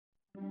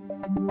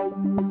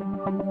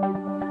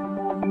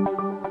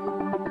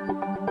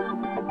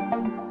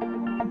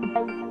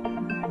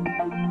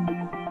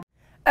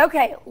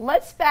Okay,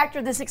 let's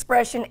factor this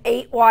expression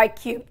 8y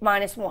cubed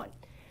minus 1.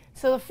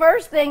 So the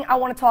first thing I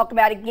want to talk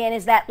about again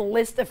is that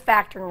list of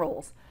factoring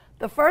rules.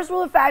 The first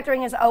rule of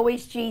factoring is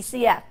always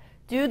GCF.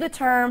 Do the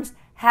terms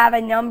have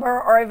a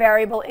number or a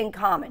variable in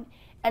common?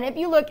 And if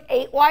you look,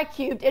 8y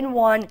cubed and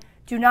 1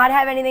 do not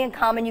have anything in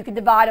common. You can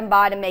divide them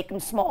by to make them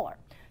smaller.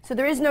 So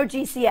there is no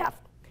GCF.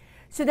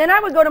 So then I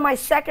would go to my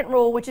second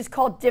rule, which is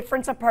called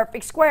difference of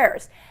perfect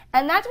squares.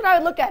 And that's what I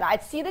would look at.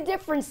 I'd see the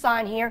difference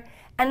sign here,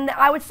 and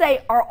I would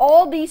say, are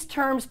all these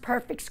terms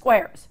perfect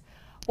squares?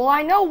 Well,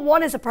 I know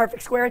 1 is a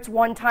perfect square. It's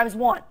 1 times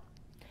 1.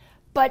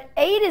 But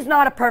 8 is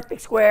not a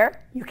perfect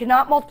square. You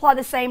cannot multiply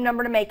the same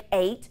number to make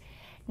 8.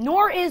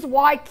 Nor is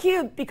y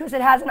cubed because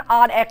it has an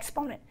odd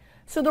exponent.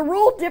 So the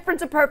rule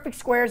difference of perfect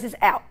squares is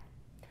out.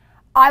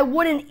 I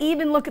wouldn't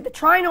even look at the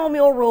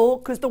trinomial rule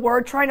because the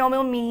word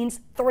trinomial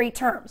means 3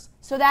 terms.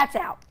 So that's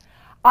out.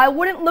 I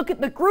wouldn't look at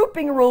the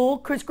grouping rule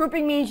because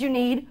grouping means you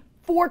need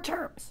 4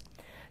 terms.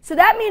 So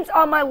that means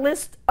on my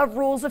list of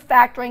rules of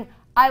factoring,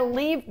 I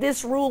leave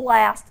this rule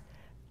last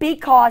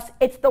because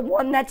it's the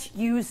one that's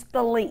used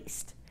the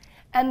least.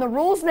 And the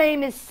rule's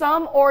name is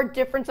sum or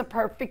difference of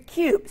perfect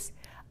cubes.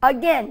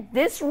 Again,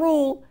 this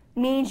rule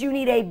means you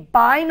need a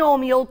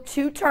binomial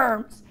 2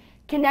 terms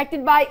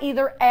connected by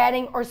either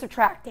adding or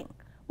subtracting.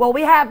 Well,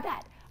 we have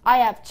that. I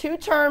have 2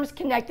 terms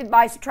connected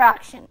by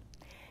subtraction.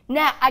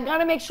 Now, I got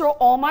to make sure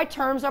all my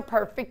terms are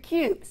perfect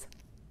cubes.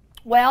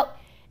 Well,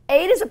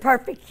 8 is a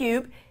perfect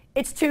cube.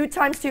 It's 2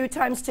 times 2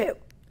 times 2.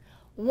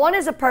 1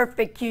 is a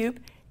perfect cube.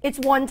 It's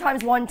 1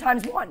 times 1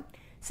 times 1.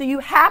 So you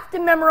have to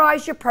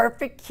memorize your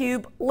perfect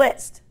cube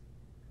list.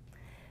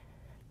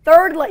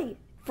 Thirdly,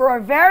 for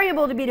a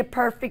variable to be the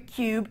perfect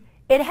cube,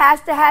 it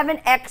has to have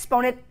an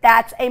exponent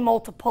that's a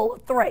multiple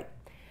of 3.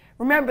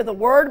 Remember, the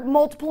word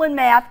multiple in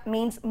math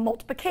means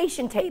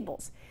multiplication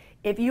tables.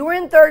 If you were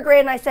in 3rd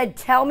grade and I said,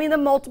 tell me the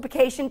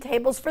multiplication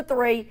tables for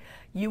 3,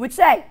 you would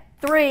say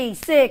 3,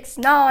 6,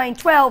 9,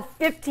 12,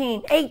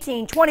 15,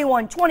 18,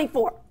 21,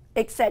 24,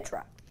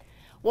 etc.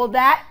 Well,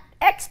 that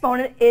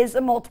exponent is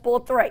a multiple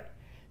of 3.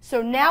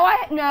 So now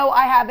I know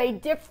I have a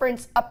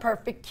difference of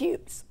perfect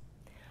cubes.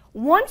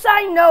 Once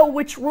I know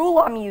which rule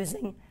I'm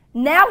using,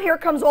 now here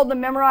comes all the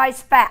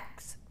memorized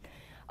facts.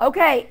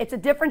 Okay, it's a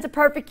difference of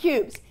perfect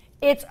cubes.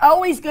 It's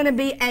always going to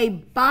be a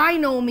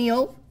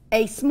binomial,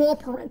 a small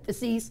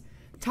parentheses,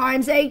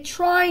 times a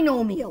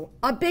trinomial,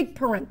 a big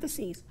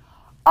parentheses.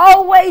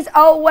 Always,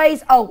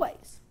 always,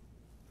 always.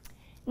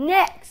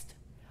 Next,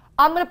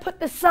 I'm going to put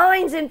the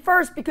signs in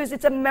first because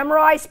it's a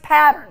memorized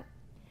pattern.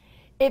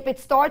 If it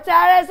starts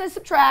out as a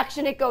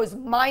subtraction, it goes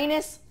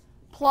minus,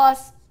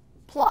 plus,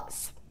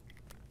 plus.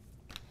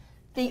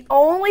 The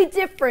only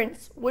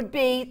difference would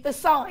be the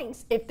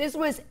signs. If this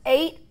was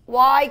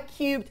 8y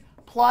cubed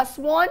plus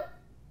 1,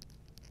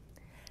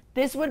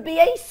 this would be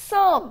a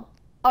sum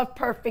of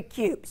perfect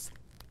cubes.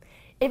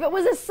 If it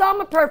was a sum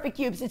of perfect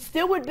cubes, it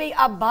still would be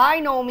a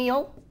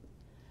binomial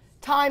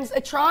times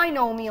a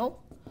trinomial,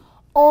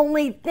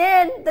 only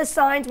then the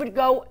signs would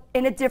go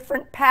in a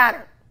different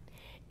pattern.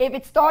 If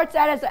it starts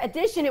out as an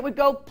addition, it would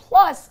go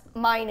plus,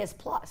 minus,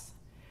 plus.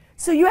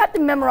 So you have to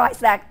memorize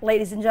that,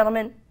 ladies and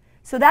gentlemen.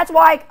 So that's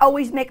why I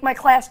always make my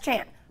class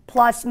chant.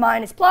 Plus,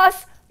 minus,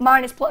 plus,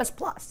 minus, plus,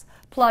 plus.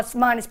 Plus,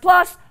 minus,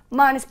 plus,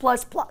 minus,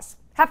 plus, plus.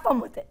 Have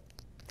fun with it.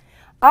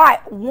 All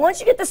right, once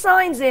you get the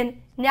signs in,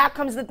 now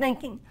comes the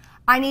thinking.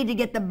 I need to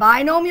get the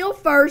binomial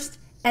first,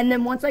 and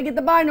then once I get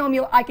the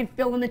binomial, I can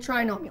fill in the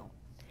trinomial.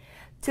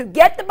 To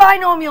get the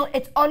binomial,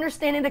 it's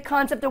understanding the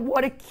concept of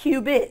what a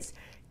cube is.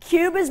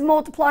 Cube is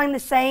multiplying the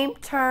same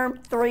term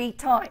 3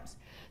 times.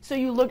 So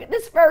you look at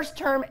this first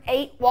term,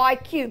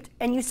 8y cubed,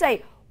 and you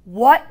say,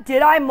 what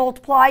did I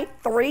multiply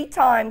 3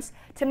 times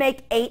to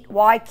make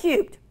 8y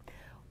cubed?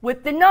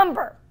 With the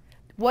number,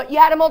 what you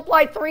had to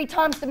multiply 3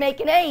 times to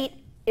make an 8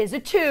 is a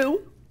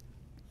 2.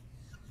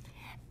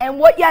 And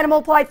what you had to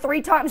multiply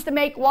 3 times to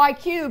make y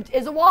cubed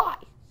is a y.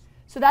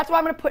 So that's why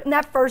I'm going to put in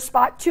that first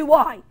spot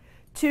 2y.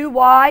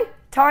 2y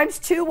times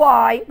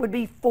 2y would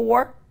be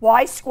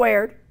 4y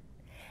squared.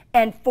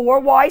 And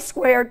 4y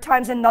squared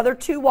times another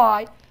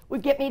 2y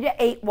would get me to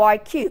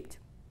 8y cubed.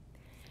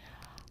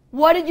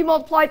 What did you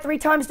multiply 3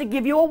 times to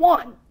give you a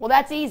 1? Well,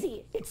 that's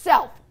easy.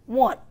 Itself,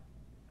 1.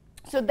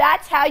 So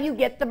that's how you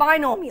get the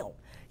binomial.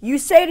 You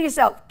say to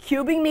yourself,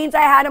 cubing means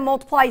I had to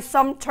multiply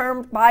some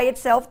term by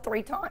itself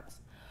 3 times.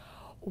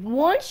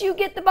 Once you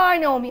get the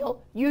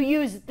binomial, you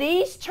use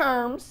these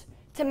terms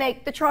to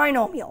make the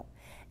trinomial.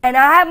 And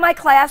I have my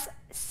class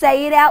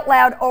say it out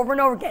loud over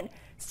and over again.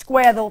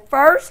 Square the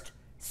first,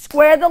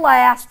 square the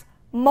last,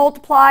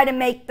 multiply to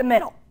make the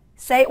middle.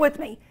 Say it with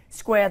me.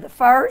 Square the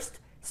first,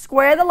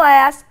 square the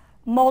last,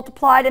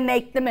 multiply to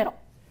make the middle.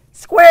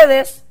 Square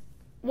this.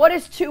 What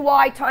is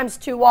 2y times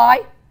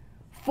 2y?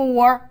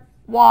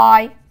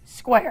 4y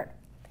squared.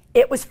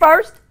 It was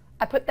first,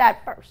 I put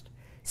that first.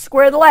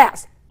 Square the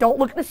last. Don't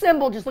look at the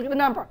symbol, just look at the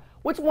number.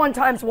 What's 1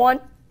 times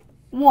 1?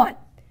 1.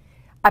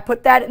 I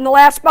put that in the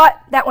last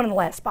spot, that one in the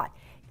last spot.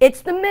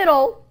 It's the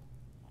middle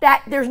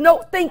that there's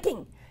no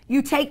thinking.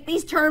 You take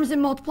these terms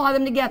and multiply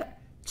them together.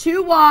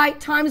 2y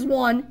times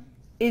 1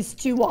 is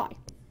 2y.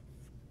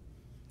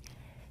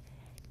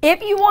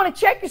 If you want to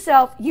check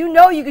yourself, you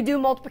know you could do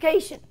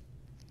multiplication.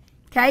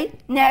 Okay?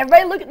 Now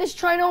everybody look at this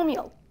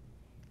trinomial.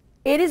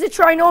 It is a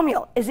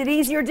trinomial. Is it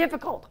easy or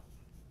difficult?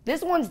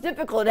 This one's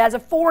difficult. It has a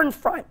 4 in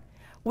front.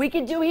 We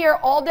could do here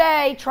all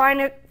day trying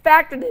to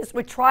factor this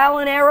with trial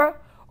and error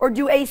or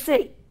do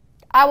AC.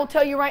 I will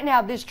tell you right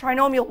now, this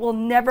trinomial will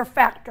never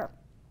factor.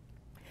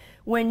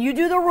 When you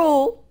do the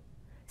rule,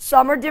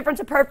 sum or difference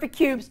of perfect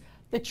cubes,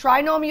 the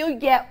trinomial you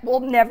get will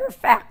never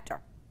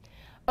factor.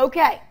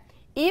 Okay,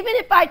 even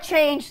if I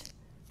change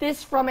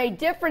this from a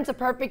difference of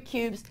perfect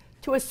cubes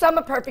to a sum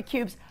of perfect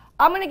cubes,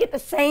 I'm going to get the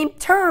same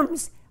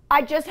terms.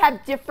 I just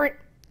have different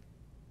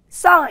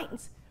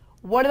signs.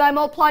 What did I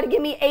multiply to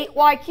give me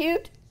 8y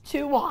cubed?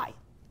 2y.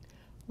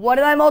 What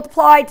did I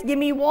multiply to give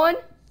me 1?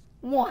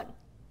 1.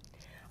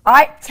 All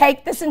right,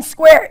 take this and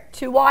square it.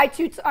 2y,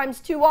 2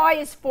 times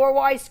 2y is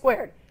 4y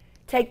squared.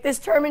 Take this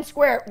term and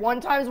square it.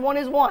 1 times 1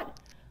 is 1.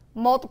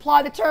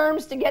 Multiply the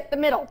terms to get the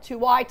middle.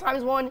 2y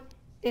times 1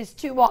 is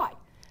 2y.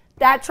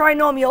 That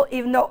trinomial,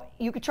 even though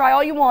you could try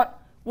all you want,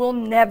 will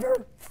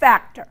never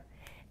factor.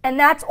 And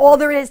that's all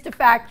there is to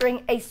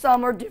factoring a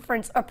sum or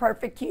difference of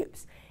perfect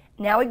cubes.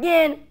 Now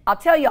again, I'll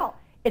tell y'all,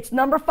 it's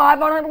number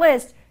 5 on our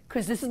list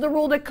because this is the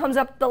rule that comes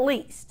up the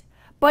least.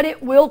 But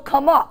it will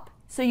come up,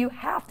 so you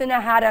have to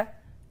know how to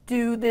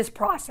do this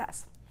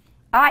process.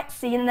 All right,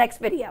 see you in the next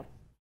video.